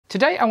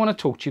Today I want to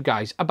talk to you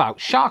guys about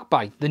Shark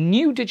Byte, the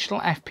new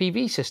digital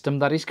FPV system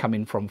that is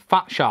coming from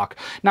Fat Shark.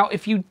 Now,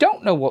 if you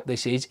don't know what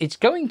this is, it's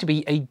going to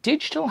be a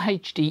digital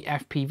HD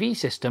FPV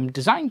system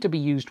designed to be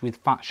used with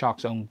Fat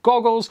Shark's own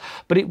goggles,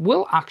 but it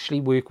will actually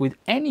work with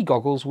any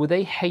goggles with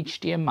a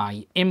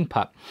HDMI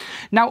input.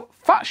 Now,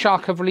 Fat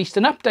Shark have released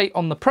an update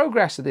on the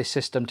progress of this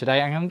system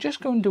today, and I'm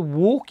just going to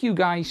walk you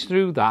guys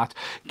through that,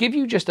 give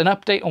you just an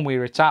update on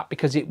where it's at,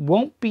 because it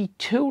won't be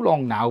too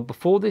long now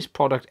before this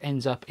product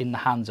ends up in the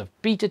hands of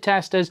beta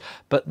testers,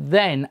 but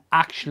then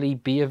actually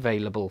be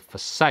available for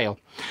sale.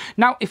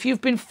 Now, if you've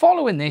been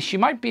following this, you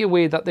might be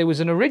aware that there was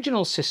an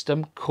original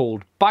system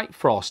called Byte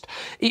Frost.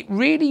 It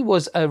really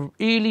was a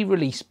early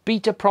release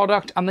beta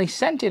product, and they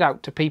sent it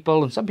out to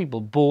people, and some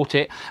people bought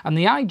it, and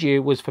the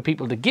idea was for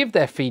people to give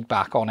their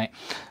feedback on it.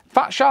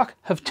 Fat Shark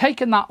have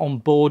taken that on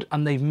board,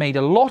 and they've made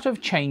a lot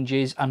of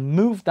changes and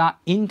moved that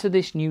into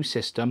this new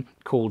system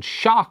called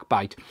Shark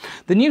Byte.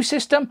 The new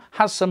system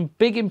has some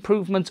big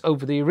improvements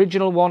over the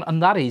original one,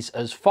 and that is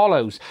as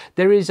follows.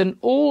 There is an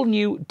all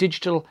new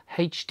digital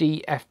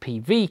HD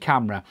FPV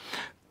camera.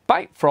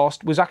 Byte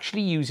Frost was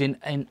actually using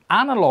an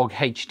analog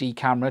HD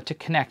camera to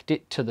connect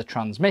it to the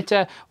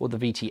transmitter or the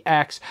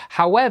VTX.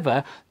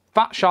 However,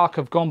 Fat Shark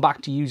have gone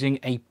back to using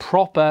a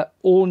proper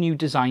all-new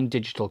designed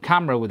digital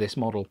camera with this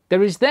model.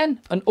 There is then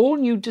an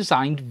all-new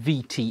designed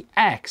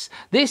VTX.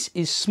 This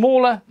is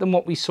smaller than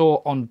what we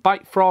saw on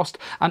Byte Frost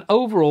and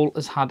overall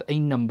has had a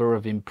number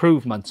of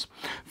improvements.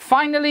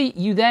 Finally,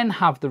 you then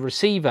have the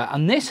receiver,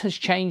 and this has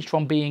changed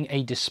from being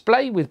a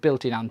display with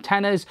built-in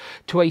antennas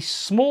to a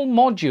small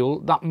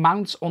module that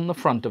mounts on the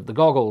front of the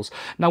goggles.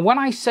 Now, when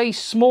I say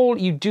small,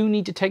 you do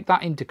need to take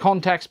that into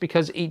context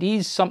because it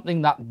is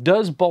something that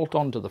does bolt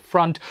onto the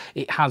front.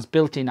 It has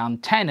built-in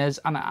antennas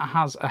and it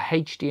has a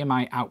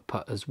HDMI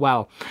output as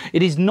well.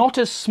 It is not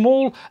as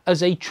small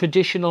as a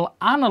traditional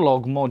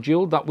analog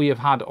module that we have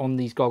had on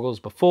these goggles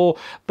before,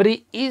 but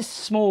it is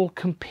small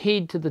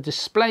compared to the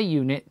display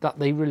unit that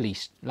they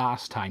released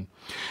last time.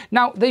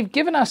 Now, they've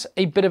given us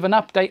a bit of an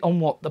update on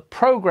what the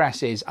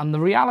progress is, and the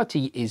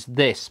reality is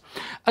this.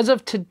 As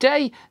of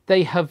today,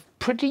 they have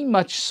pretty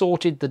much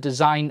sorted the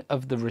design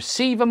of the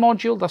receiver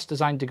module that's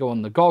designed to go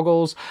on the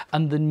goggles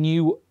and the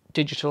new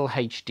digital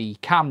HD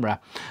camera.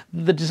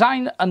 The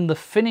design and the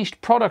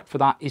finished product for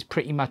that is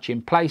pretty much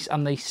in place,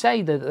 and they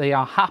say that they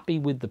are happy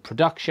with the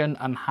production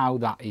and how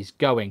that is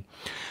going.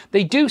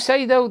 They do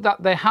say though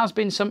that there has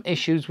been some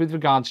issues with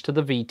regards to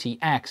the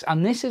VTX,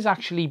 and this has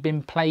actually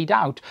been played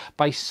out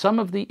by some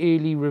of the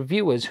early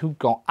reviewers who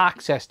got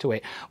access to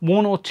it.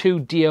 One or two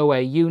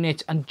DOA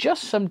units and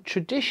just some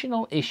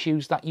traditional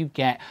issues that you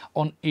get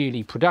on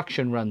early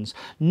production runs.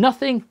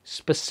 Nothing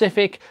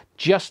specific,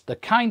 just the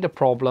kind of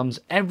problems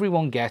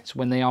everyone gets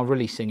when they are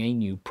releasing a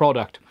new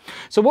product.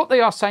 So what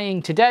they are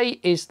saying today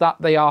is that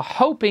they are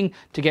hoping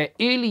to get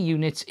early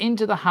units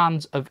into the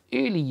hands of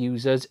early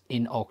users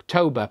in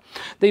October.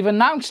 They've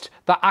announced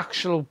that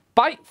actual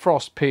Byte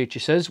Frost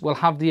purchasers will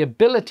have the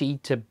ability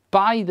to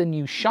buy the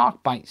new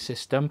Shark Byte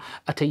system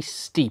at a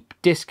steep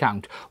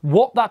discount.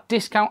 What that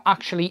discount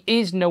actually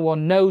is, no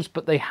one knows,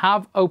 but they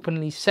have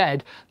openly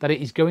said that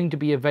it is going to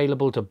be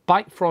available to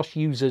Byte Frost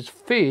users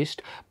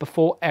first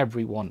before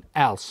everyone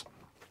else.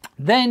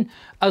 Then,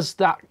 as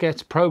that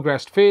gets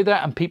progressed further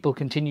and people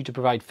continue to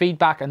provide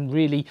feedback, and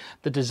really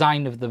the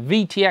design of the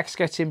VTX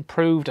gets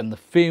improved and the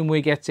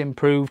firmware gets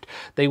improved,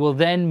 they will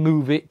then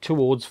move it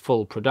towards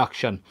full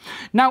production.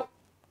 Now,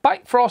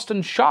 Byte Frost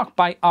and Shark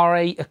Byte are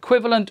a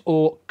equivalent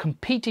or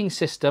competing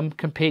system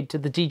compared to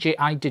the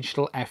DJI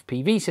digital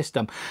FPV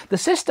system. The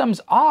systems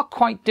are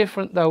quite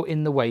different though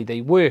in the way they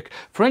work.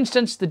 For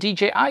instance, the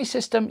DJI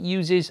system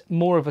uses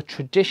more of a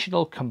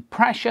traditional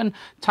compression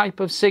type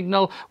of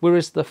signal,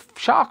 whereas the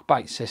Shark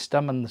Byte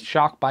system and the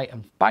Shark Byte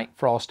and Byte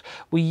Frost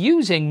were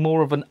using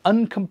more of an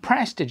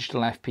uncompressed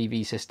digital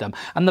FPV system.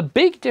 And the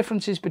big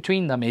differences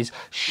between them is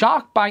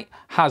Shark Byte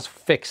has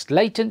fixed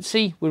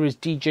latency, whereas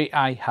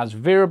DJI has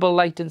variable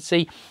latency.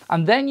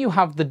 And then you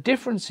have the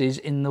differences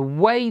in the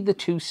way the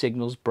two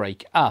signals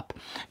break up.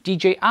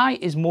 DJI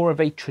is more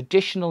of a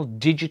traditional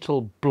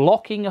digital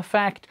blocking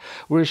effect,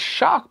 whereas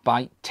Shark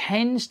Byte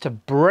tends to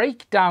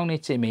break down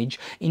its image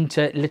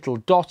into little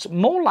dots,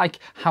 more like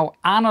how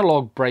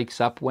analog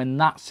breaks up when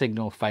that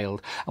signal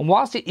failed. And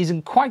whilst it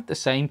isn't quite the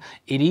same,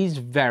 it is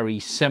very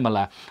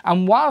similar.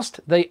 And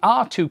whilst they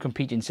are two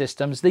competing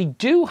systems, they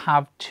do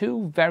have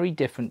two very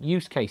different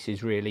use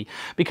cases really,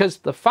 because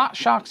the Fat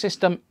Shark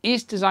system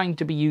is designed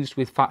to be used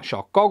with Fat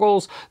Shark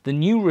goggles. The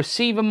new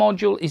receiver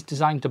module is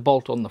designed to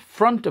bolt on the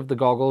front of the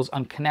goggles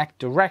and connect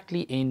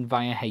directly in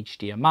via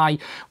HDMI,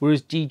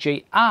 whereas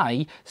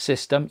DJI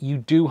system, you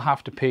do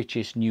have to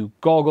purchase new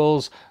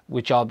goggles,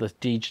 which are the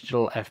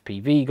digital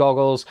FPV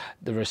goggles,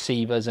 the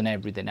receivers and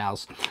everything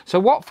else. So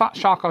what Fat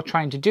Shark are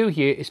trying to do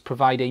here is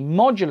provide a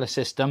modular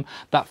system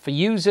that for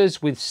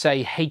users with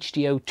say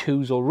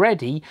HDO2s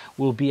already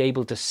will be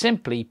able to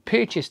simply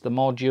purchase the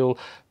module,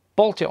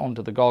 bolt it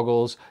onto the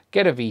goggles,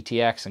 get a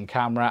VTX and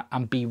camera,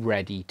 and be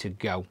ready to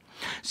go.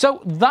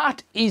 So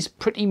that is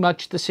pretty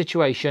much the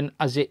situation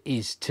as it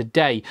is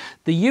today.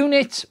 The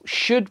units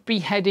should be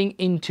heading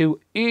into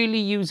early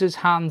users'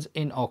 hands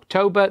in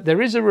October.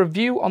 There is a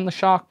review on the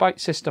Shark Byte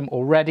system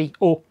already,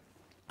 or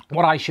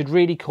what I should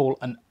really call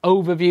an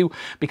overview,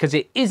 because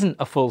it isn't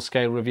a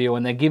full-scale review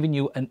and they're giving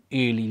you an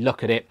early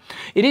look at it.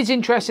 It is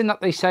interesting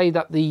that they say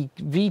that the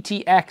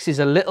VTX is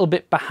a little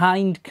bit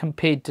behind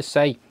compared to,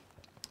 say,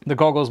 the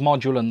goggles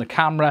module and the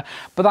camera,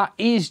 but that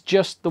is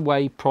just the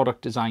way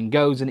product design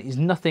goes, and it is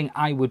nothing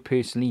I would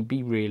personally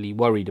be really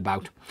worried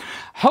about.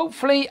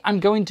 Hopefully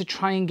I'm going to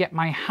try and get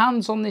my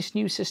hands on this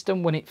new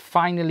system when it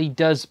finally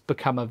does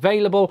become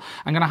available.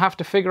 I'm going to have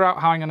to figure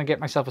out how I'm going to get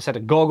myself a set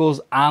of goggles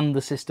and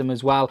the system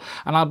as well,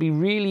 and I'll be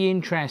really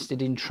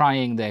interested in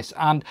trying this.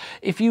 And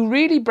if you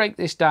really break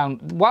this down,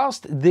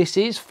 whilst this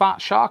is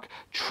Fat Shark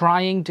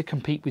trying to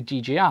compete with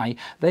DJI,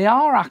 they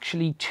are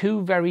actually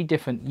two very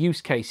different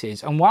use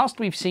cases. And whilst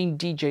we've seen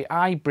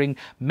DJI bring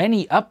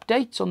many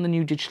updates on the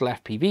new digital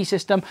FPV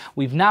system,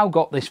 we've now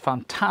got this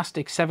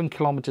fantastic 7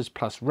 kilometers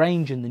plus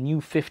range and the new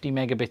 50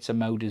 megabits a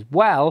mode as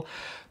well.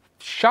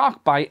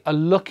 Shark Byte are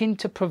looking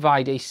to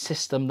provide a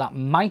system that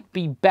might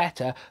be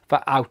better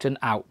for out and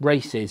out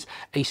races.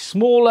 A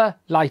smaller,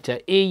 lighter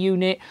air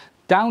unit.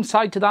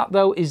 Downside to that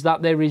though is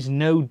that there is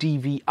no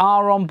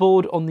DVR on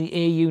board on the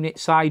air unit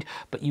side,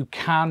 but you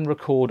can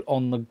record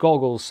on the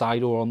goggles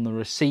side or on the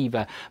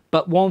receiver.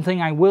 But one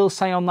thing I will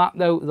say on that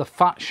though, the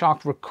Fat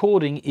Shark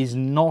recording is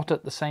not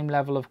at the same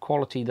level of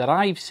quality that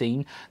I've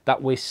seen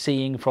that we're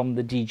seeing from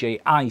the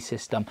DJI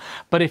system.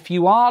 But if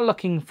you are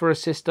looking for a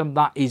system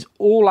that is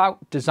all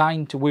out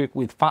designed to work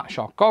with Fat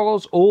Shark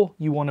goggles, or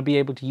you want to be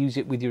able to use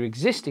it with your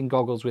existing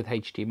goggles with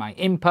HDMI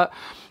input,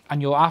 and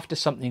you're after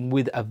something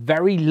with a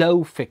very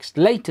low fixed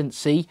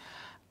latency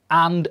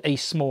and a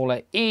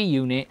smaller air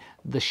unit,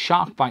 the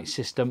Shark Byte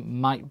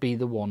system might be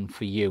the one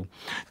for you.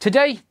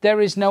 Today,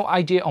 there is no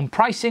idea on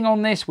pricing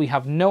on this. We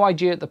have no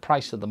idea the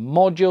price of the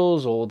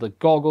modules or the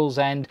goggles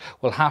end.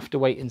 We'll have to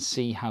wait and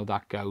see how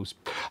that goes.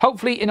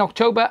 Hopefully in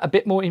October, a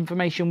bit more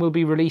information will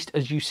be released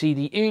as you see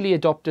the early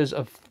adopters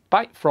of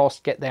Byte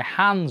Frost get their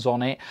hands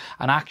on it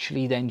and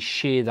actually then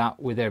share that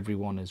with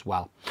everyone as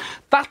well.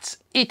 That's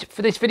it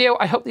for this video.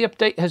 I hope the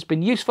update has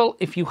been useful.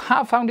 If you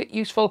have found it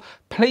useful,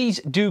 please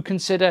do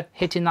consider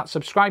hitting that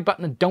subscribe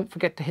button and don't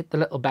forget to hit the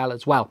little bell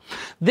as well.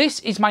 This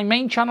is my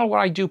main channel where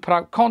I do put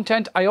out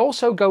content. I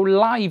also go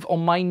live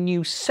on my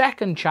new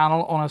second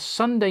channel on a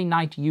Sunday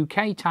night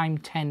UK time,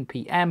 10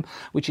 PM,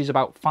 which is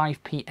about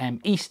 5 PM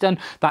Eastern.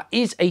 That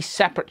is a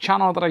separate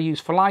channel that I use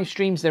for live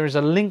streams. There is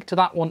a link to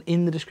that one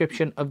in the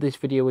description of this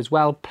video as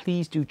well.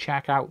 Please do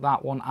check out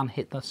that one and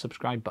hit the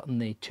subscribe button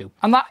there too.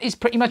 And that is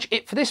pretty much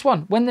it for this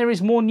one. When there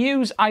is more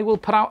news, I will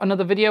put out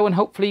another video, and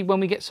hopefully when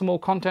we get some more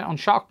content on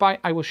Shark Byte,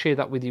 I will share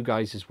that with you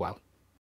guys as well.